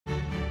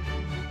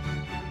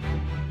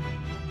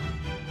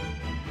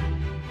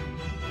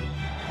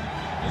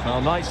Well,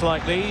 nights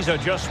like these are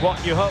just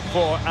what you hope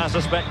for as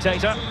a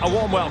spectator. A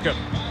warm welcome.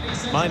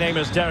 My name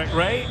is Derek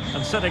Ray,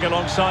 and sitting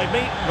alongside me,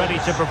 ready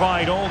to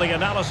provide all the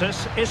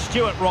analysis, is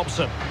Stuart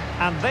Robson.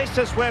 And this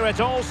is where it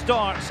all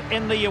starts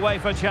in the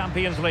UEFA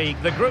Champions League,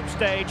 the group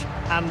stage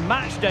and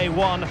match day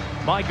one.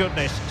 My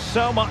goodness,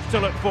 so much to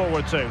look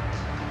forward to.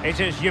 It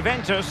is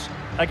Juventus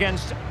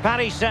against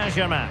Paris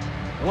Saint-Germain.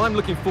 Well, I'm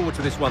looking forward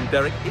to this one,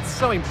 Derek. It's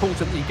so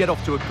important that you get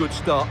off to a good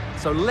start.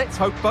 So let's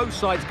hope both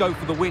sides go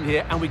for the win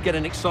here and we get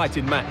an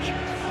exciting match.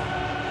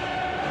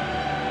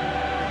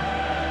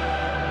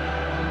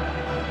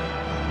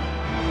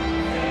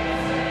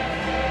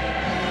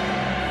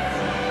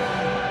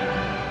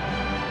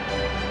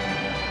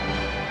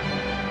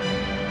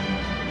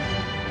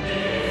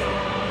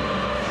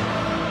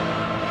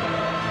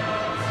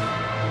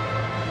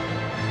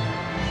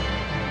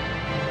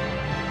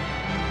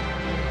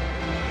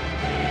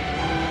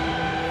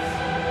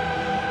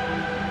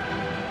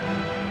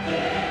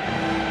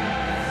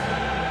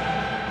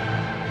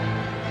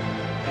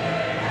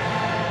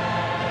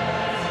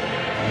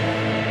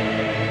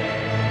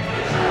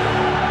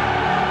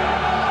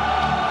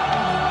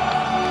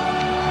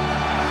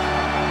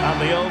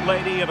 The old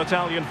lady of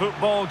Italian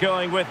football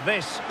going with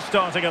this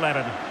starting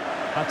 11.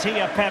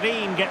 Mattia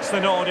Perin gets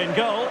the nod in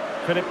goal.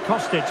 Filip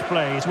Kostic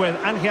plays with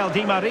Angel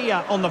Di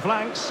Maria on the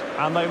flanks.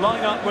 And they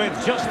line up with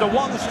just the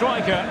one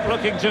striker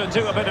looking to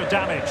do a bit of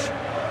damage.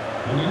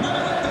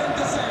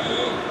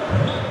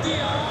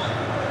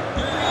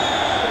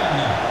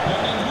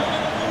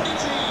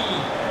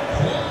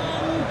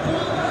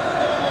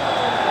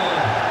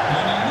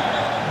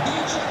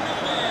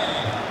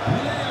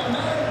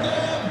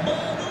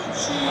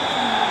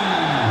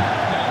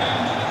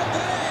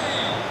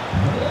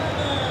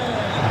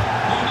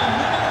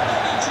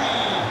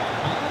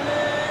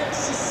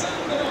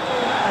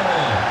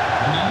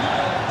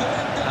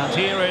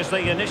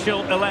 The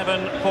initial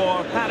 11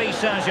 for Paris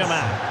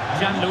Saint-Germain.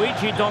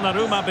 Gianluigi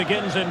Donnarumma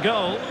begins in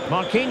goal.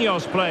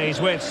 Marquinhos plays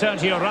with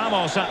Sergio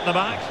Ramos at the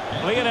back.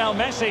 Lionel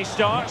Messi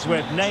starts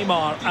with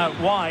Neymar out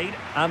wide.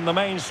 And the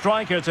main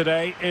striker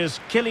today is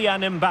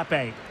Kylian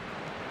Mbappe.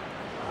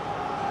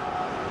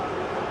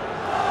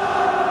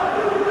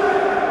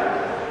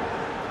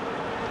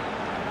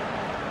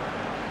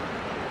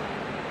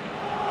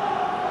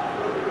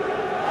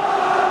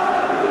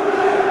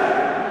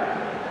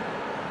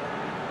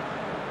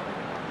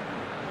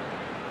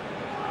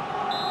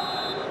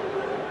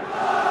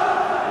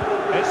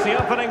 It's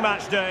the opening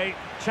match day,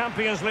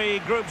 Champions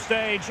League group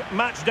stage,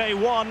 match day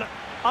one,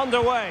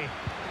 underway.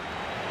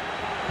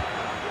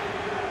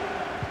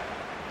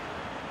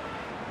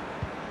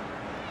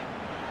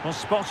 Well,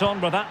 spot on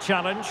with that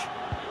challenge.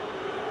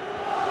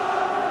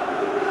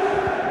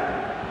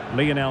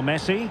 Lionel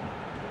Messi.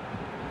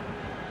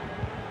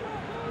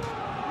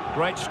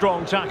 Great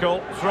strong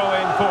tackle, throw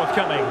in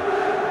forthcoming.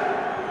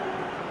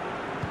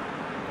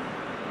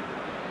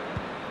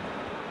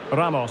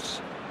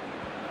 Ramos.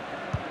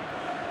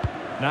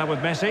 Now with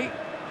Messi.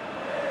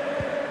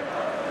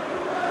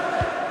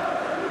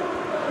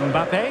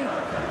 Mbappe.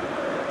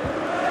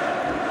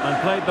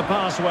 And played the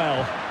pass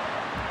well.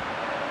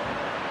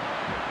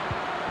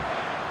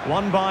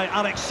 Won by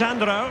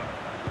Alexandro.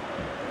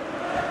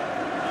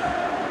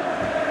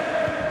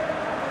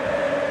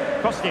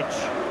 Kostic.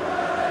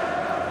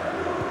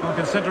 Well,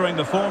 considering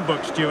the form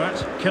book, Stuart,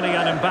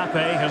 Kylian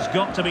Mbappe has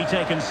got to be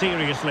taken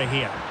seriously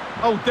here.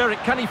 Oh, Derek,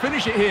 can he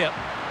finish it here?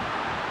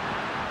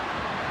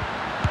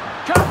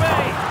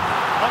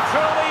 A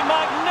truly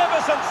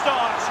magnificent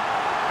start.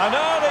 An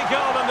early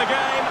goal in the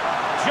game,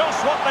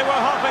 just what they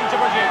were hoping to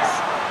produce.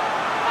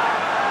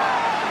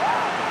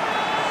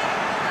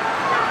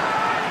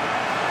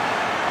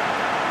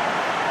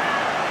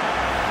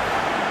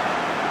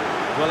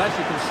 Well, as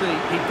you can see,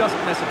 he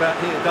doesn't mess about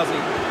here, does he?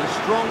 He's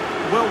strong,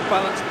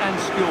 well-balanced and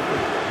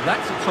skillful.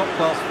 That's a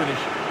top-class finish.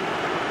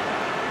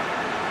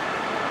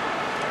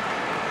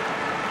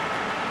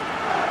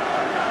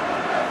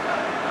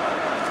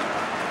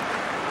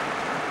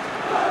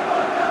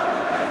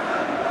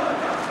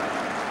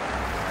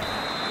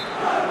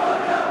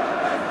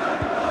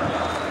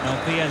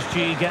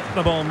 PSG get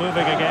the ball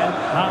moving again.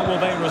 How will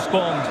they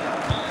respond?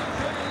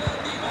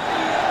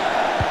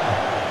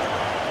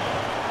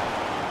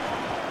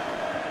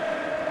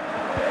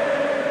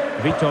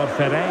 Vitor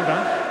Ferreira.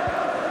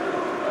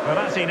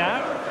 Verratti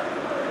now.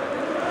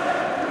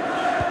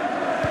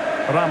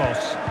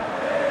 Ramos.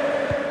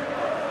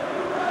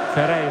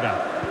 Ferreira.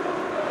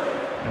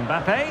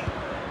 Mbappe.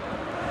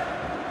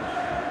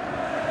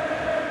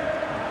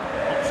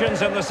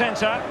 Options in the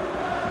centre.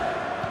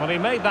 Well, he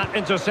made that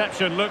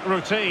interception look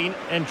routine.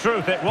 In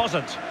truth, it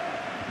wasn't.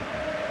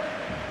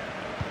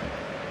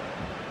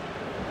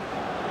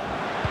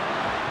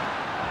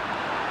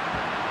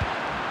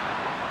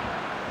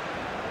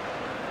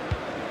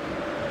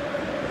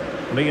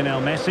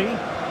 Lionel Messi.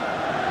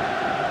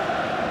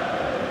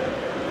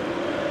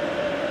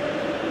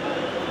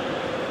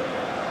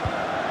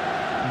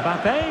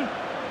 Mbappe.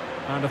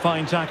 And a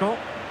fine tackle.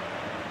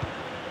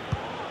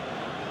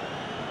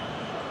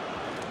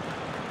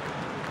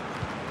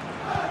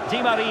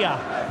 Di Maria.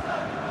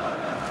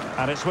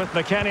 And it's with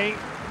McKennie.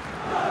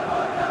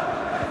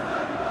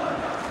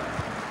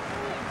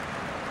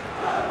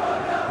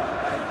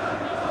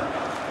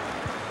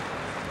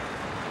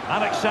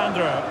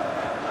 Alexandro.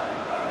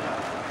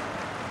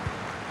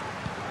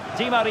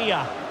 Di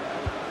Maria.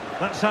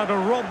 That's how to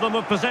rob them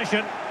of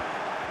possession.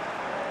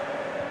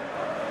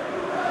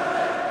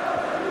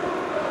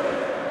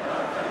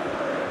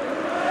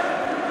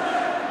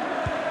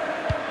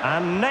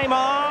 And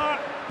Neymar.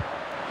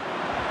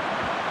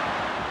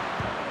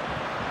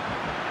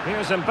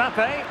 Here's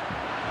Mbappe.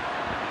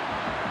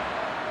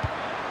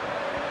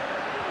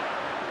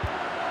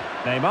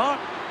 Neymar.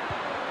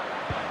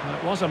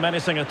 It was a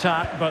menacing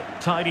attack, but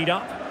tidied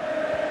up.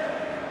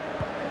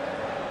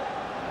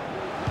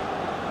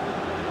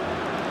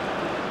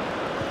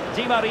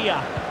 Di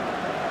Maria.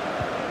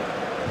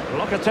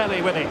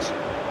 Locatelli with it.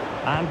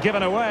 And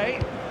given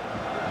away.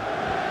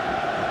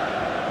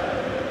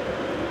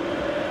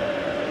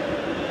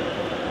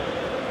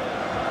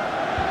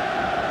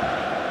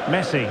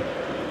 Messi.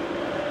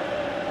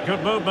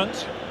 Good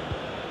movement.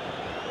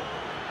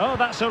 Oh,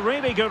 that's a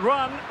really good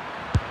run.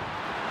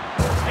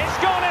 It's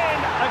gone in!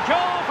 A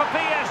goal for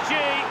PSG,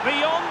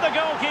 beyond the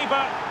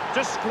goalkeeper,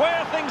 to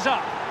square things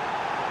up.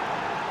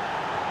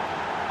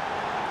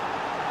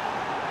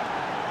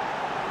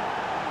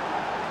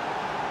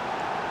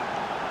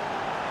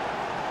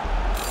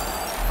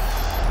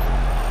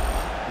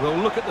 Well,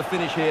 look at the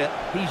finish here.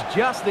 He's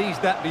just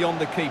eased that beyond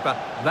the keeper.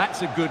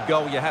 That's a good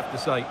goal, you have to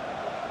say.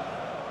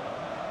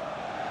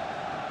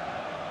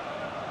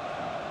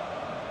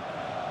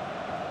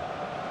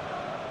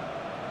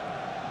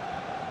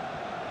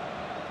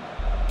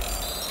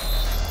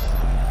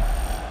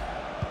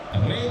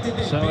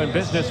 So in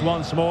business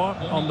once more,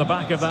 on the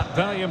back of that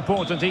very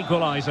important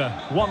equaliser.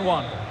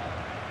 1-1.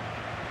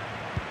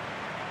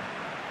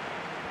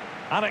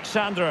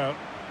 Alexandro.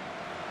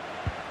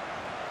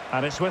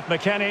 And it's with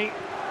McKennie.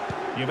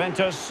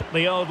 Juventus,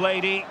 the old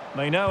lady,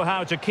 they know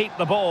how to keep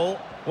the ball.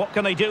 What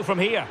can they do from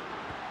here?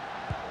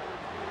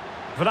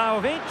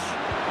 Vlahovic.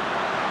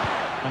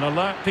 An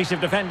alert piece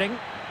of defending.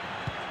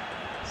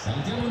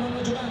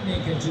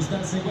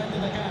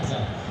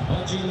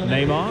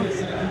 Neymar.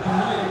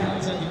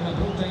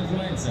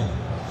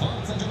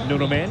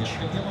 Nuno Mendes.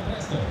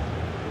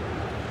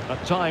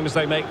 At times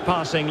they make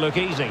passing look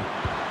easy.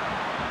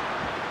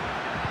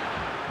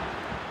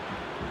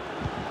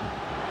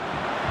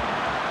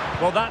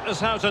 Well, that is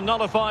how to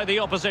nullify the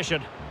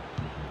opposition.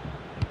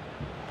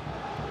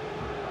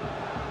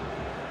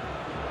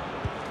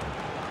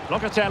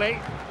 Locatelli.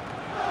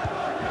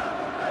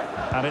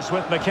 And it's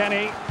with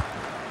McKennie.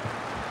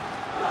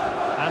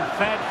 And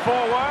fed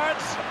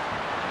forwards.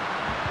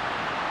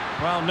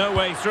 Well, no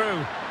way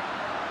through.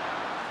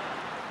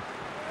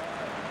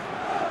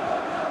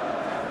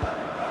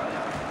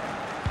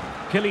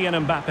 Kylian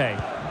Mbappe.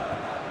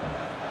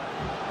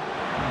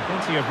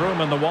 Plenty of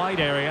room in the wide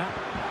area.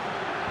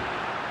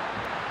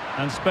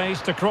 And space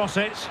to cross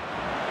it.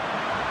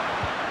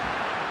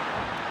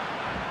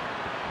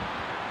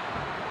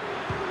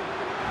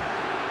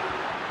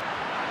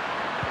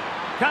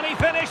 Can he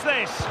finish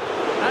this?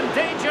 And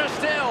danger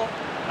still.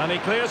 And he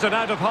clears it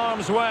out of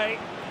harm's way.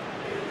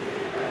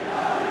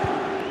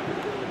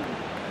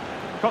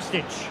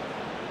 Kostic.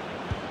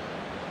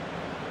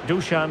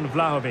 Dusan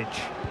Vlahovic.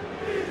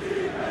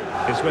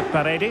 Is with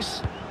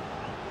Paredes.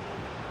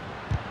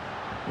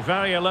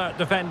 Very alert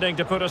defending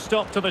to put a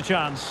stop to the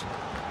chance.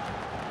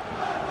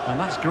 And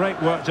that's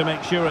great work to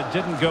make sure it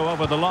didn't go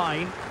over the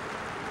line.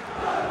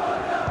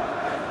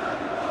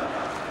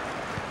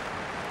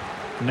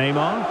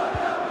 Neymar.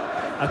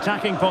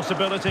 Attacking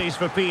possibilities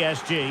for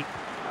PSG.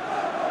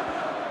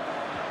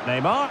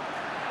 Neymar.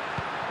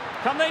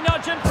 Can they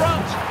nudge in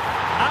front?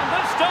 And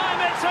this time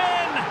it's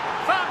in!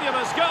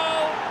 Fabulous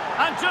goal!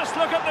 And just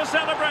look at the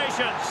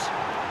celebrations.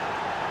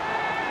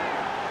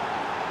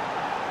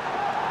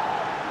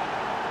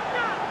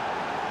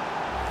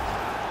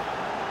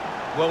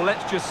 Well,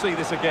 let's just see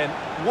this again.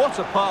 What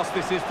a pass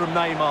this is from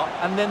Neymar.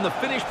 And then the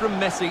finish from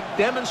Messi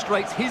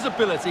demonstrates his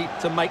ability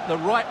to make the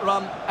right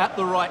run at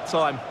the right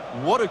time.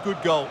 What a good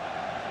goal.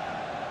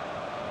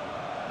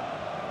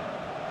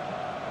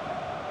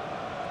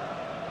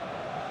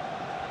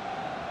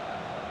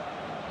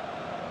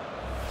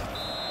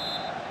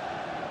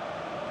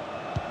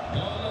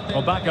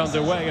 Well, back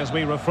underway as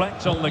we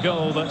reflect on the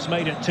goal that's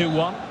made it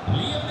 2-1.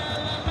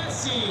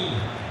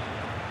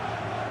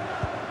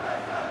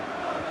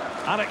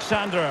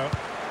 Alexandro.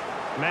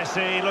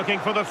 Messi looking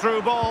for the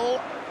through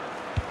ball.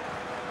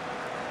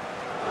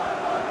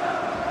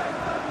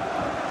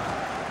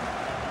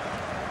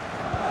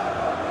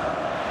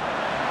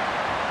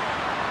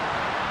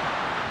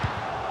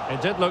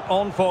 It did look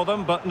on for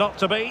them, but not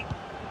to be.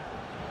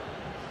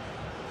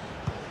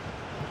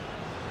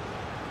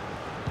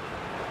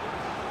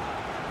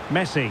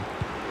 Messi.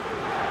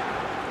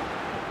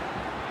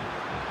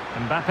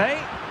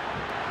 Mbappe.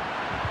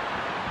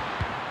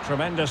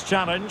 Tremendous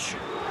challenge.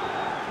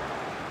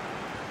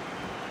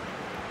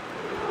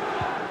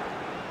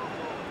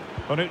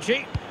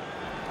 Bonucci.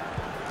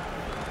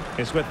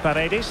 It's with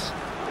Paredes.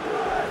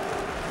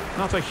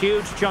 Not a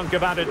huge chunk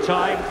of added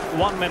time.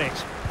 1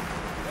 minute.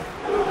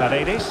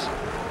 Paredes.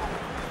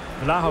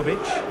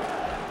 Vlahovic.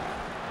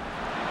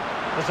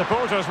 The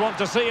supporters want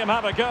to see him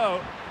have a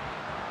go.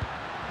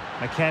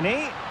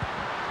 McKennie.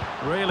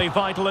 Really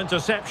vital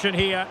interception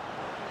here.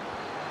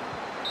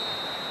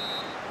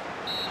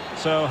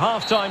 So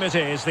half-time it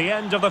is, the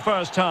end of the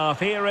first half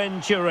here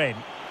in Turin.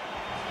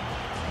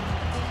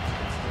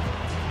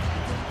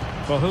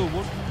 For who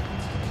would...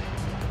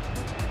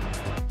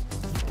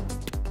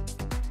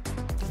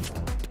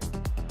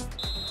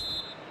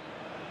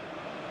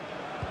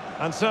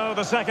 And so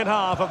the second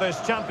half of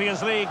this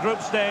Champions League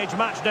group stage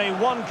matchday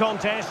 1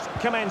 contest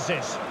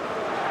commences.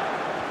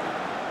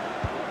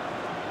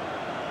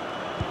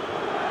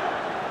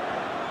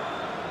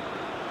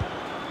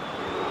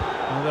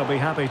 Well, they'll be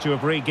happy to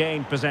have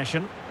regained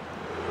possession.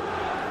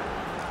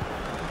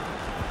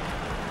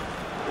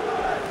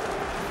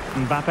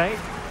 Mbappe.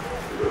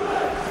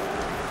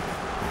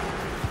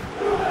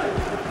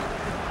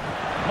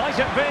 Might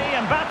it be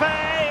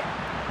Mbappe?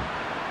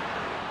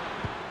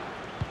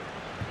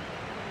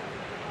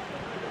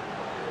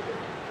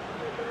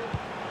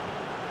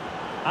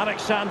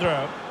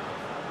 Alexandro.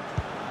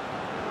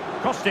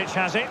 Kostic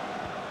has it.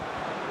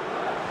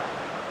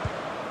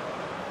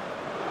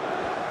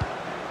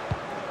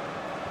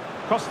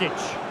 Kostic.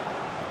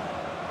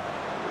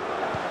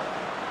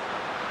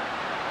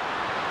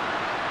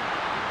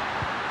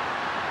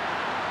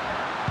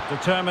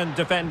 Determined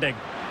defending.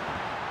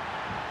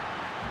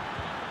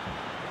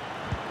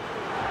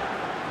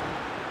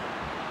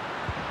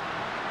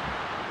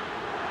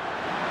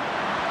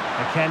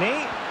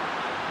 McKennie.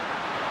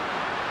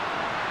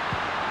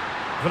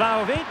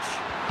 Vlahovic.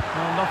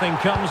 Well, nothing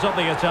comes of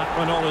the attack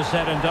when all is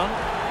said and done.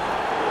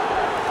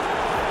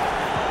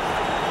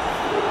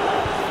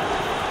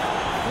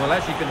 Well,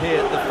 as you can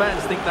hear, the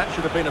fans think that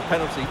should have been a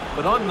penalty,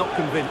 but I'm not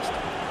convinced.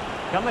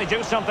 Can they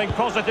do something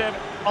positive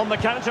on the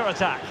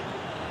counter-attack?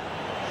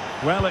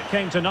 Well, it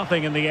came to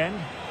nothing in the end.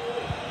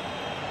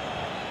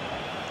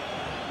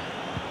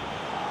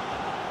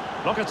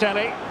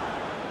 Locatelli.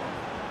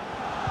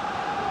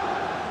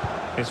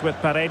 It's with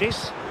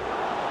Paredes.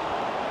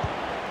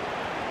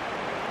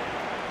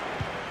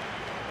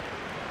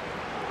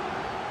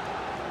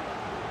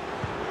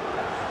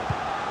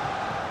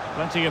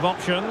 Plenty of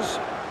options.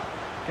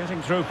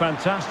 Getting through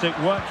fantastic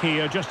work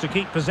here just to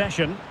keep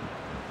possession.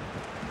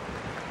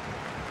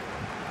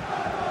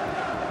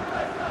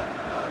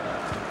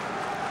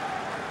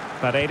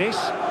 Paredes.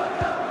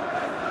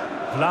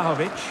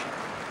 Vlahovic.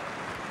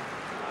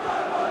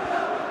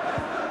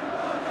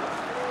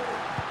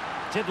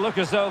 Did look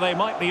as though they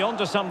might be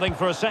onto something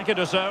for a second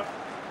or so.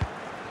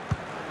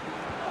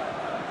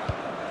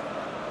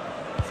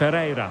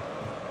 Ferreira.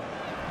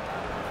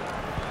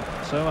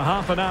 So a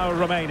half an hour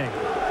remaining.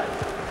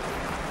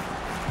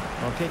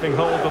 Well, keeping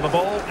hold of the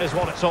ball is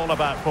what it's all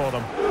about for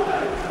them.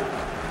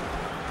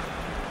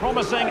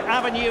 Promising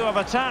avenue of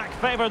attack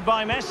favoured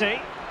by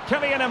Messi.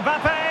 Kylian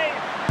Mbappe.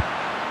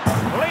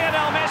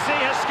 Lionel Messi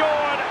has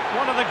scored.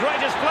 One of the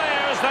greatest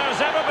players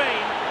there's ever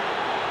been.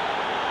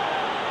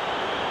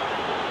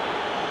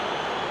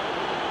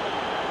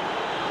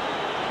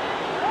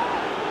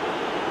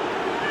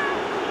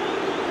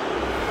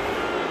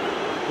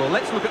 Well,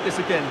 let's look at this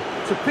again.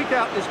 To pick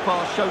out this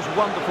pass shows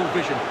wonderful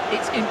vision.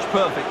 It's inch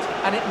perfect,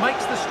 and it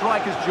makes the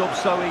striker's job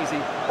so easy.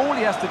 All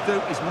he has to do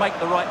is make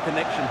the right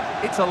connection.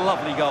 It's a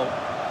lovely goal.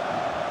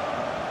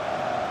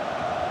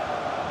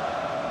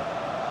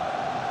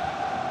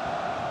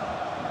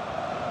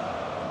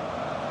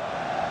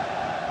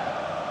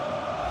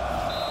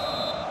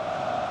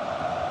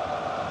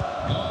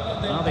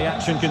 Now the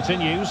action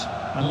continues,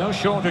 and no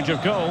shortage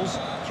of goals.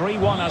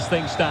 3-1 as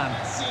things stand.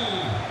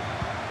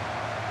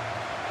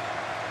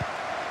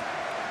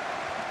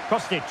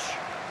 Kostic.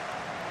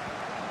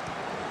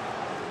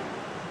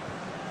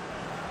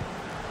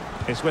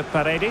 It's with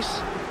Paredes.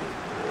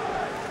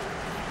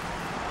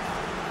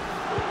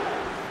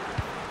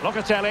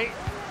 Locatelli.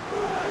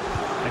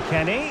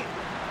 McKennie.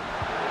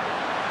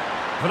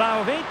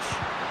 Vlahovic.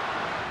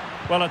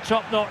 Well, a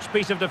top-notch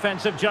piece of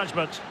defensive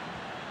judgment.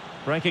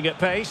 Breaking at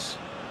pace.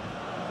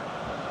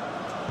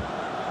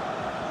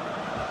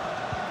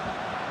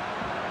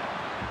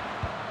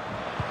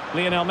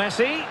 Lionel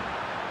Messi.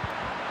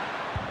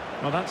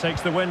 Well, that takes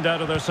the wind out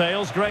of their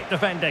sails. Great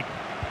defending.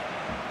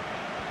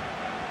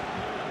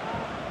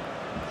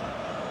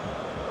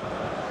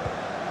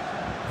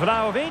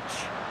 Vlahovic.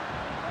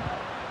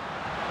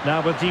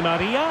 Now with Di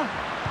Maria.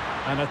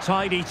 And a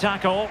tidy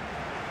tackle.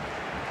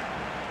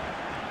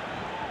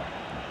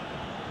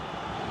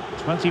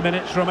 20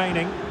 minutes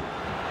remaining.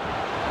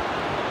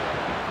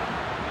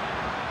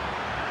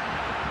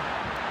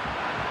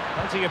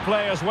 Plenty of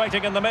players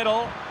waiting in the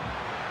middle.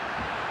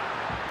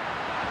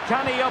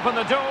 Can he open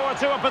the door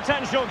to a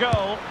potential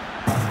goal?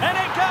 And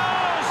it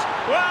goes!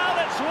 Well,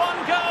 it's one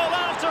goal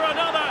after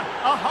another.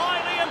 A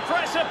highly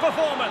impressive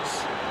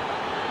performance.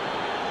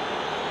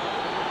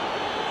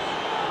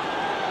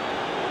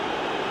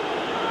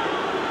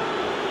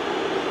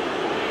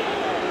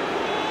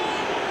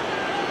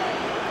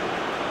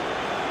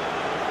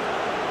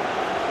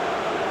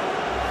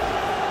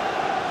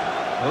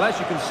 Well, as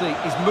you can see,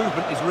 his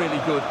movement is really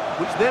good,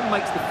 which then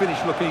makes the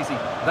finish look easy.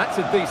 That's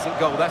a decent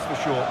goal, that's for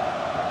sure.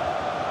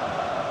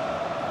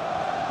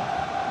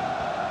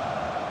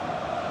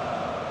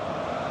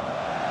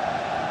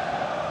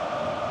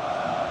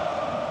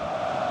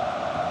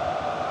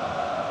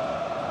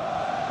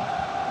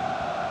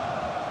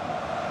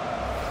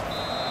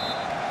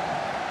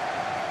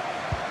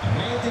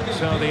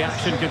 So the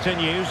action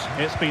continues.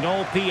 It's been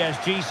all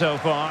PSG so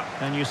far,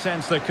 and you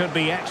sense there could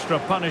be extra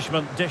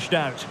punishment dished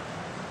out.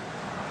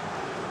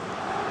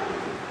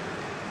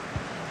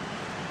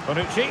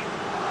 Bonucci.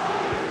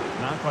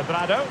 Now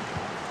Cuadrado.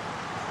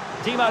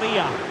 Di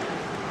Maria.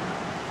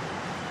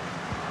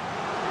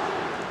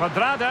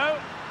 Cuadrado.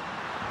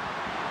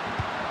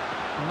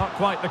 Not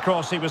quite the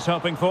cross he was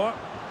hoping for.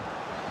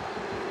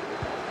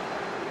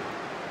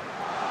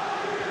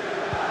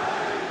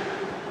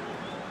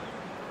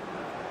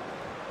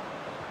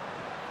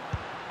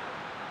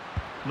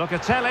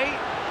 Locatelli.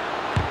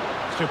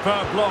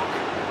 Superb block.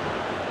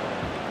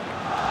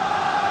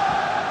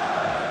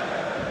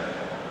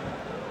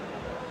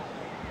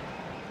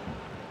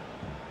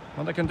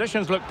 Well, the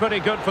conditions look pretty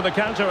good for the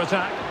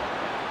counter-attack.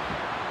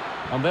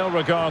 And they'll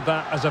regard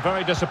that as a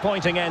very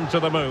disappointing end to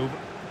the move.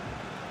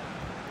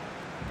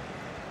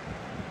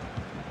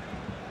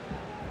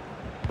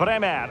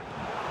 Bremer.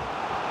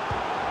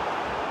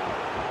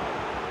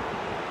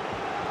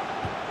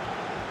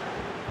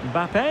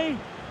 Mbappe.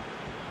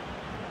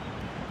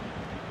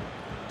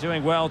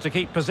 Doing well to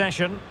keep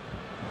possession.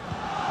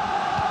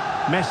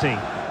 Messi.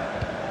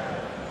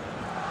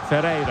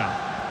 Ferreira.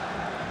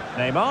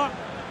 Neymar.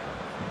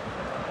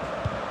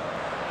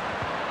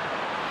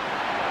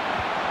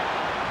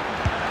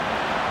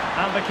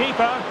 And the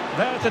keeper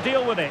there to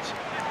deal with it.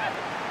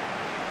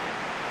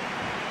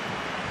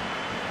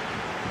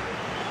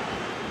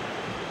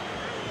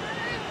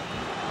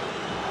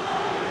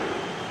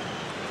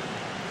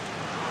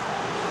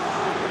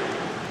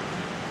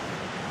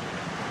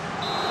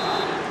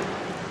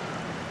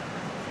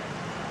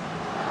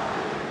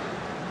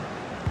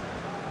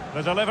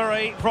 The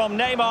delivery from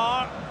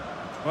Neymar.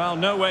 Well,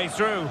 no way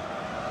through.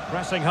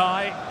 Pressing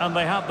high, and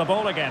they have the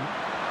ball again.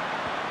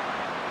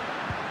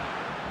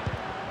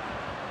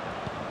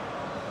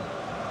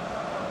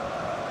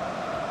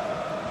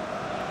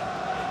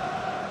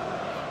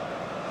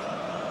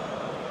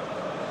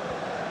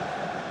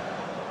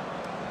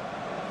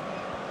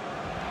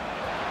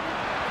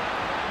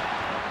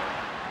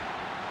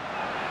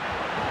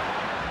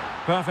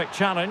 Perfect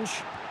challenge.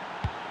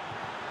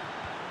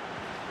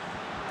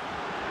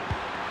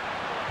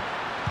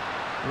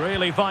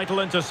 Really vital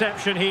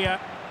interception here.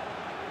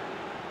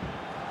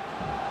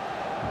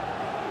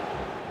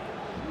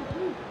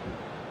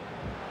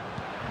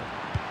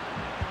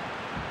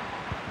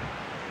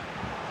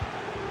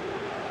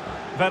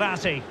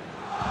 Verratti.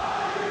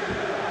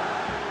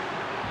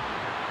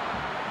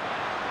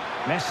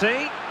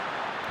 Messi.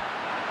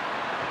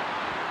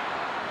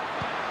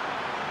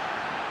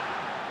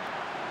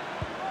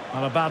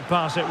 Well, a bad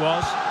pass it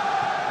was.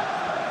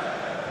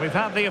 We've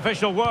had the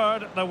official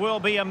word. There will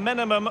be a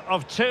minimum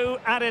of 2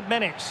 added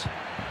minutes.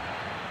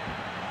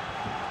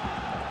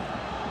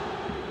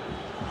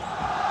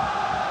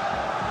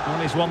 Well,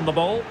 he's won the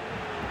ball.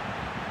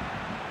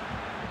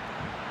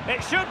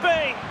 It should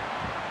be.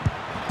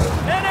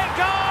 In it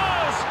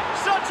goes!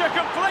 Such a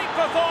complete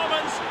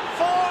performance.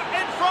 4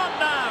 in front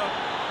now.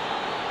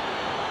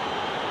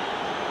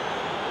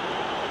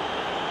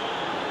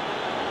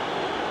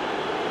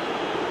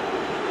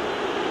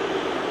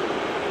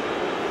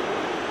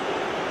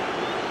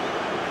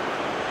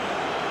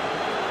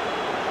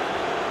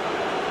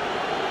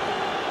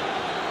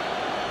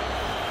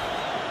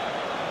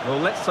 Well,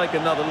 let's take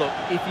another look.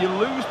 If you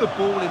lose the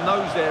ball in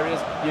those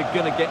areas, you're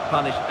going to get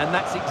punished. And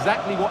that's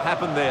exactly what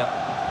happened there.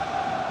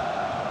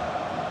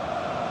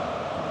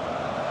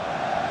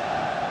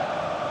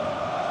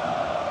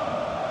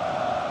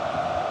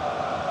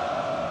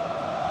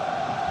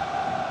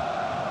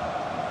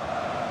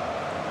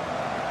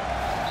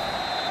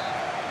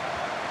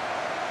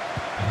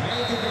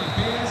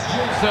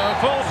 So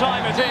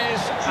full-time it is,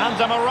 and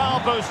a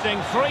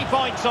morale-boosting 3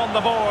 points on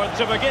the board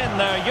to begin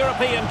their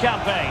European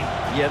campaign.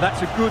 Yeah,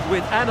 that's a good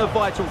win and a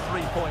vital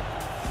 3 point.